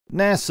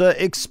NASA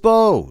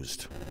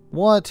exposed!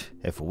 What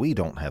if we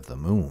don't have the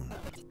moon?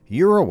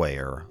 You're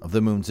aware of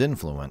the moon's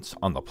influence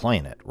on the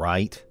planet,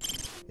 right?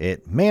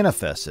 It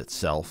manifests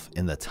itself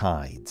in the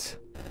tides.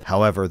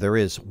 However, there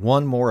is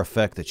one more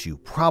effect that you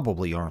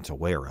probably aren't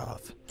aware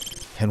of.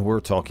 And we're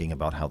talking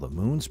about how the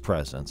moon's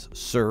presence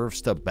serves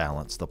to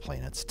balance the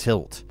planet's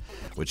tilt,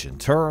 which in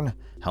turn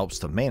helps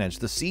to manage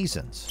the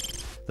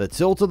seasons. The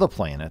tilt of the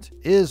planet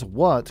is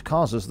what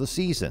causes the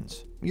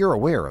seasons. You're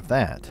aware of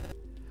that.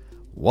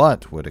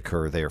 What would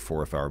occur,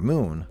 therefore, if our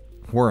moon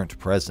weren't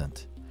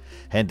present?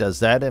 And does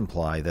that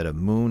imply that a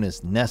moon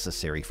is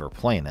necessary for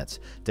planets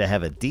to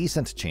have a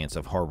decent chance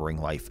of harboring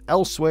life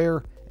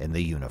elsewhere in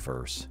the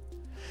universe?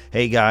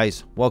 Hey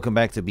guys, welcome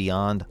back to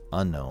Beyond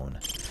Unknown.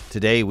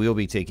 Today we'll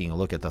be taking a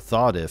look at the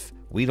thought if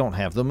we don't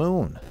have the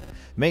moon.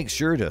 Make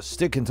sure to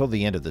stick until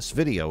the end of this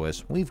video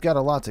as we've got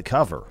a lot to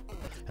cover.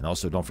 And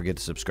also don't forget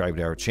to subscribe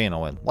to our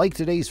channel and like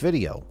today's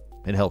video.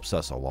 It helps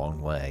us a long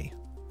way.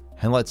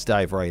 And let's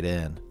dive right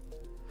in.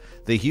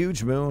 The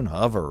huge moon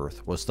of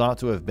Earth was thought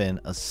to have been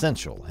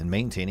essential in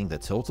maintaining the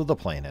tilt of the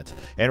planet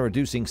and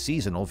reducing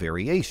seasonal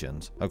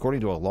variations,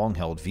 according to a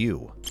long-held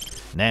view.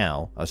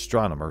 Now,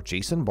 astronomer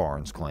Jason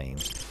Barnes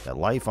claims that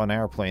life on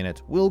our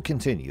planet will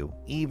continue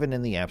even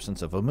in the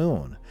absence of a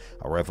moon,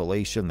 a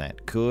revelation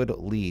that could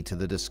lead to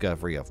the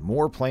discovery of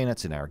more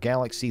planets in our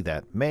galaxy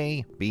that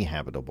may be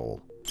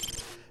habitable.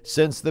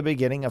 Since the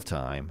beginning of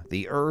time,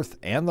 the Earth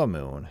and the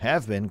moon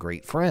have been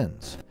great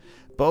friends.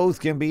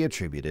 Both can be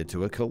attributed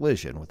to a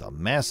collision with a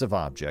massive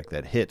object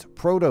that hit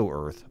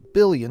proto-Earth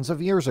billions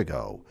of years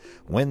ago,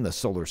 when the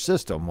solar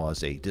system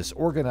was a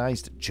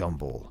disorganized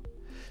jumble.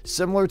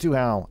 Similar to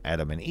how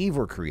Adam and Eve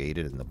were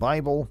created in the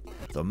Bible,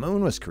 the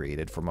moon was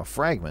created from a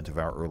fragment of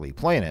our early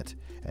planet,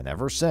 and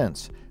ever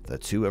since, the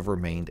two have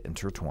remained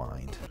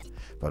intertwined.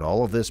 But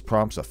all of this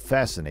prompts a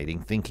fascinating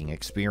thinking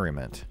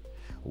experiment.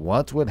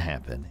 What would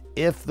happen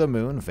if the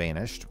moon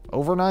vanished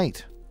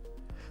overnight?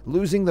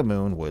 Losing the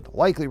moon would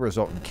likely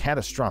result in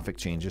catastrophic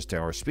changes to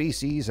our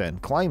species and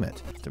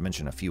climate, to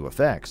mention a few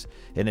effects,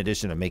 in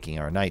addition to making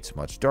our nights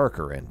much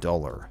darker and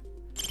duller.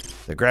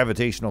 The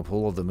gravitational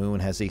pull of the moon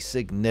has a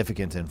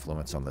significant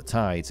influence on the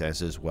tides,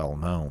 as is well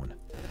known.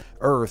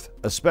 Earth,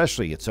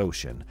 especially its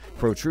ocean,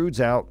 protrudes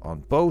out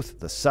on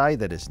both the side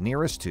that is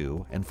nearest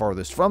to and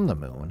farthest from the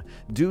moon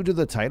due to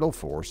the tidal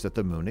force that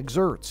the moon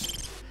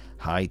exerts.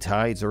 High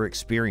tides are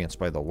experienced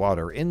by the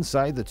water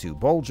inside the two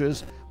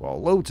bulges,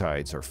 while low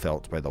tides are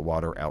felt by the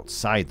water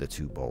outside the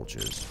two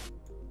bulges.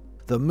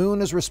 The moon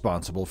is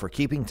responsible for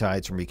keeping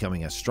tides from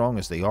becoming as strong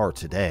as they are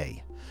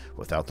today.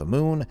 Without the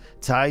moon,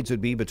 tides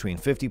would be between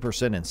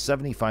 50% and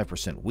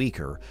 75%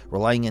 weaker,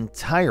 relying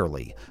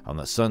entirely on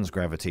the sun's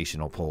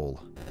gravitational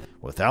pull.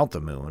 Without the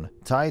moon,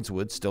 tides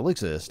would still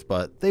exist,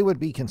 but they would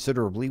be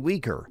considerably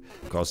weaker,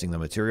 causing the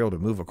material to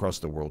move across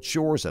the world's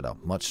shores at a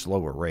much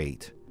slower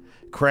rate.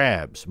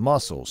 Crabs,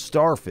 mussels,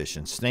 starfish,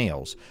 and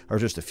snails are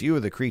just a few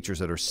of the creatures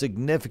that are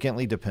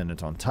significantly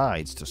dependent on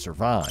tides to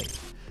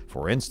survive.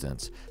 For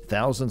instance,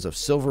 thousands of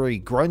silvery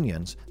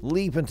grunions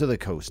leap into the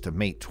coast to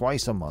mate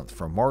twice a month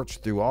from March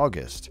through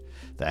August.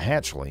 The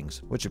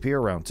hatchlings, which appear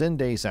around 10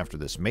 days after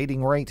this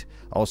mating rite,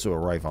 also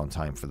arrive on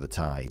time for the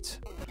tides.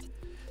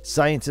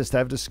 Scientists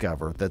have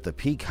discovered that the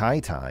peak high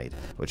tide,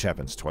 which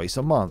happens twice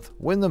a month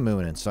when the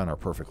moon and sun are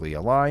perfectly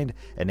aligned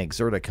and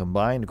exert a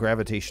combined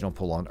gravitational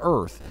pull on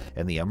Earth,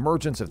 and the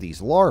emergence of these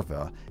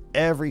larvae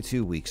every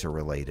 2 weeks are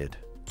related.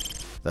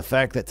 The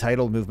fact that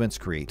tidal movements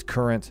create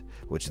current,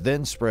 which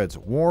then spreads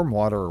warm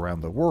water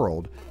around the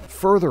world,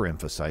 further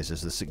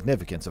emphasizes the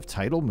significance of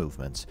tidal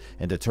movements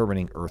in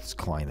determining Earth's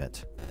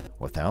climate.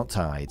 Without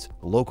tides,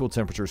 local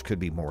temperatures could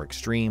be more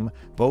extreme,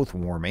 both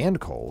warm and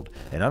cold,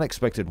 and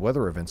unexpected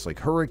weather events like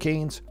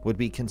hurricanes would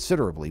be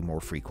considerably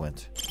more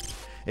frequent.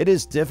 It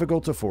is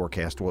difficult to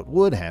forecast what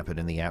would happen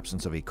in the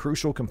absence of a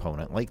crucial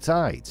component like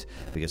tides,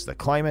 because the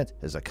climate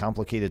is a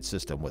complicated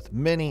system with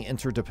many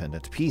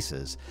interdependent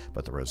pieces,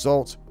 but the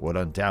results would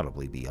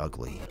undoubtedly be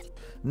ugly.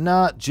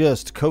 Not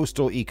just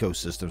coastal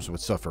ecosystems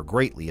would suffer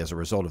greatly as a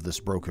result of this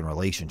broken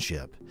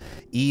relationship.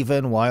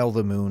 Even while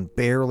the moon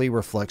barely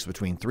reflects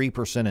between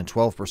 3% and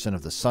 12%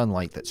 of the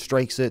sunlight that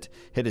strikes it,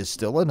 it is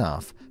still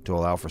enough to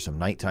allow for some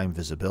nighttime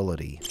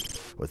visibility.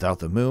 Without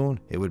the moon,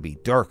 it would be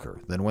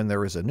darker than when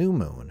there is a new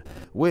moon,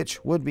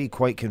 which would be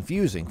quite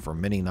confusing for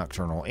many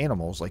nocturnal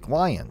animals like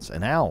lions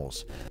and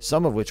owls,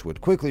 some of which would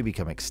quickly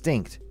become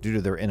extinct due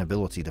to their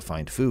inability to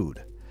find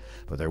food.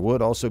 But there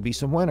would also be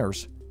some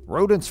winners.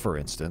 Rodents, for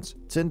instance,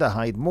 tend to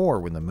hide more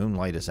when the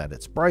moonlight is at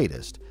its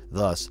brightest,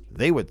 thus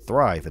they would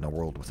thrive in a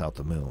world without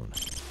the moon.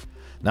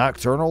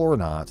 Nocturnal or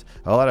not,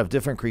 a lot of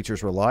different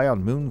creatures rely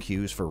on moon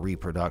cues for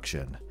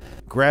reproduction.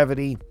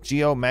 Gravity,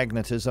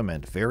 geomagnetism,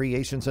 and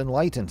variations in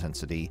light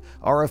intensity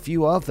are a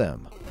few of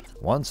them.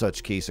 One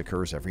such case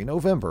occurs every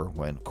November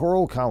when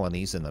coral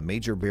colonies in the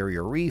Major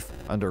Barrier Reef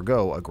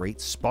undergo a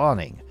great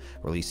spawning,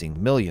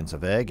 releasing millions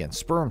of egg and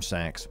sperm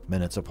sacs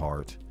minutes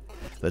apart.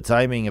 The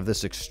timing of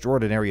this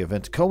extraordinary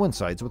event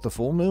coincides with the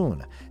full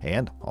moon,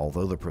 and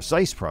although the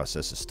precise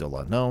process is still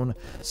unknown,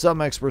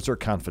 some experts are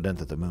confident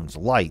that the moon's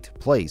light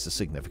plays a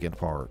significant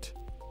part.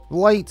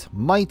 Light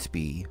might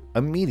be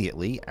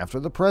immediately after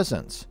the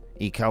presence.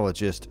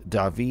 Ecologist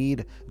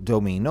David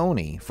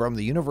Dominoni from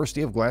the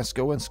University of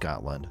Glasgow in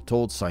Scotland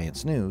told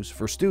Science News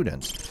for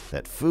students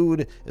that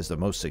food is the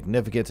most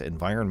significant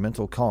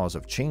environmental cause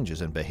of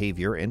changes in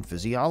behavior and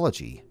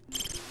physiology.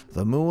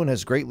 The moon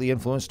has greatly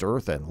influenced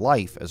Earth and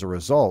life as a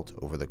result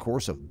over the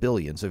course of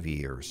billions of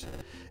years.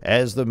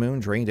 As the moon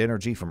drained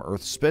energy from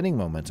Earth's spinning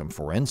momentum,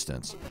 for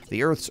instance,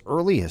 the Earth's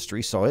early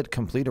history saw it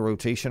complete a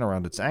rotation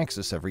around its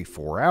axis every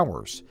 4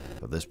 hours,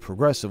 but this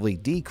progressively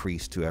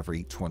decreased to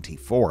every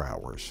 24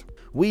 hours.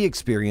 We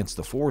experience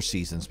the 4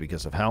 seasons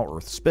because of how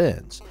Earth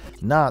spins,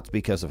 not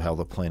because of how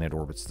the planet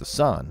orbits the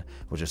Sun,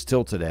 which is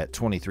tilted at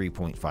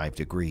 23.5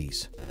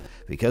 degrees.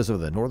 Because of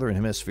the northern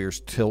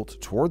hemisphere's tilt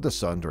toward the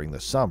Sun during the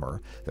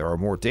summer, there are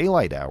more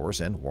daylight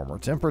hours and warmer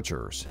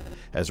temperatures.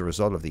 As a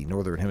result of the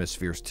northern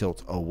hemisphere's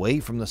tilt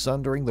away from the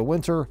Sun during the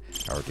winter,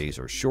 our days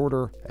are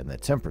shorter and the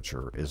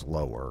temperature is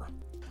lower.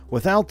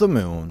 Without the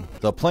moon,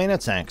 the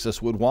planet's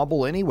axis would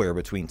wobble anywhere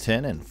between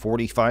 10 and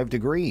 45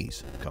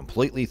 degrees,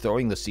 completely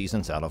throwing the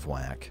seasons out of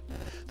whack.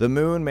 The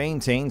moon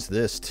maintains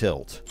this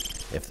tilt.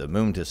 If the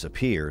moon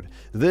disappeared,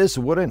 this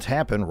wouldn't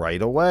happen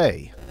right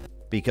away,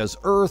 because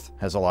Earth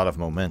has a lot of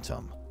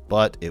momentum,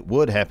 but it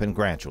would happen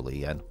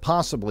gradually and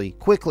possibly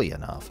quickly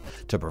enough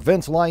to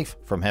prevent life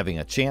from having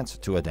a chance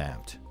to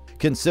adapt.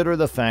 Consider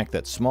the fact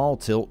that small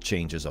tilt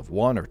changes of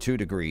 1 or 2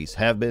 degrees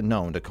have been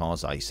known to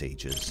cause ice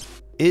ages.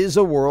 Is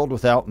a world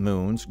without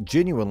moons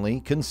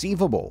genuinely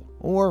conceivable,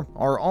 or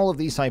are all of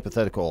these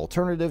hypothetical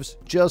alternatives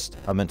just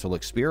a mental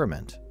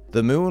experiment?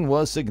 The moon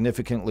was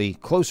significantly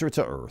closer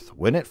to Earth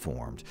when it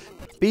formed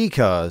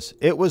because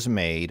it was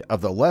made of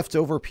the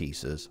leftover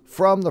pieces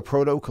from the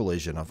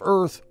proto-collision of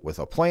Earth with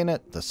a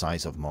planet the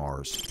size of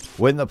Mars.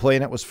 When the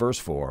planet was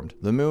first formed,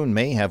 the moon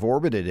may have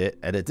orbited it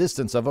at a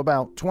distance of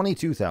about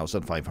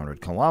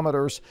 22,500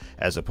 kilometers,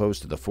 as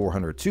opposed to the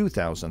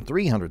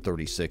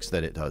 402,336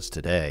 that it does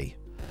today.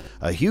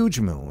 A huge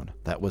moon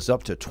that was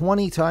up to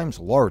 20 times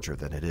larger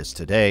than it is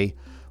today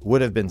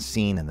would have been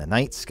seen in the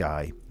night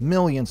sky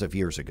millions of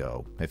years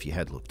ago if you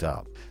had looked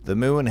up. The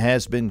moon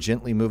has been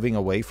gently moving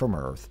away from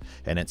Earth,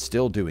 and it's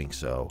still doing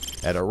so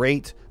at a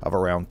rate of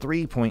around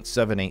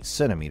 3.78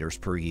 centimeters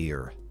per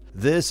year.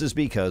 This is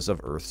because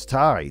of Earth's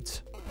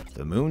tides.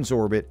 The moon's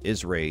orbit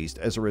is raised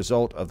as a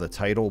result of the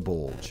tidal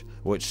bulge,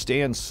 which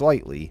stands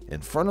slightly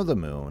in front of the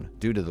moon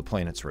due to the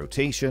planet's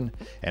rotation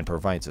and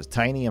provides a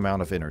tiny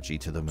amount of energy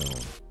to the moon.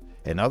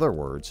 In other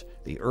words,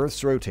 the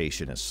Earth's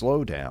rotation is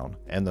slowed down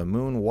and the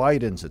moon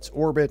widens its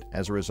orbit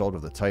as a result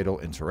of the tidal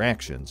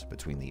interactions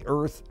between the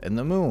Earth and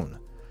the moon.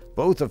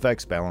 Both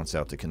effects balance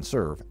out to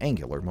conserve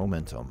angular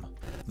momentum.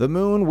 The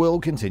moon will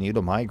continue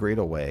to migrate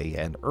away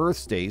and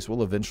Earth's days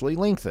will eventually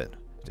lengthen.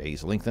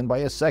 Days lengthen by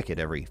a second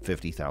every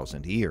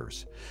 50,000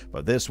 years,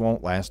 but this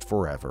won't last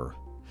forever.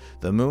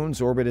 The moon's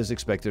orbit is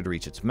expected to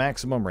reach its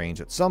maximum range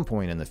at some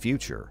point in the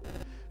future,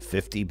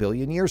 50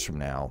 billion years from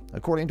now,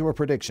 according to a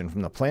prediction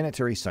from the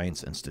Planetary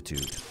Science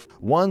Institute.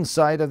 One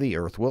side of the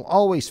Earth will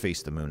always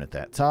face the moon at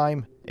that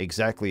time,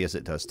 exactly as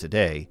it does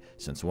today,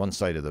 since one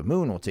side of the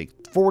moon will take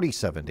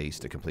 47 days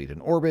to complete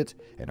an orbit,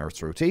 and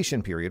Earth's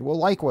rotation period will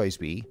likewise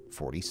be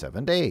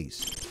 47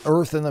 days.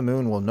 Earth and the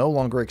moon will no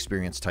longer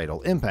experience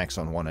tidal impacts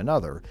on one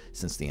another,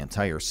 since the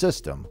entire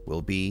system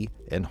will be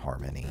in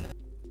harmony.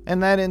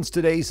 And that ends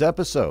today's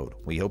episode.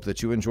 We hope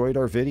that you enjoyed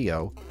our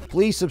video.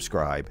 Please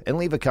subscribe and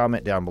leave a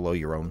comment down below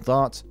your own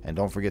thoughts, and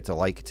don't forget to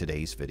like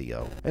today's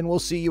video. And we'll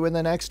see you in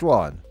the next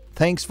one.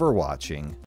 Thanks for watching.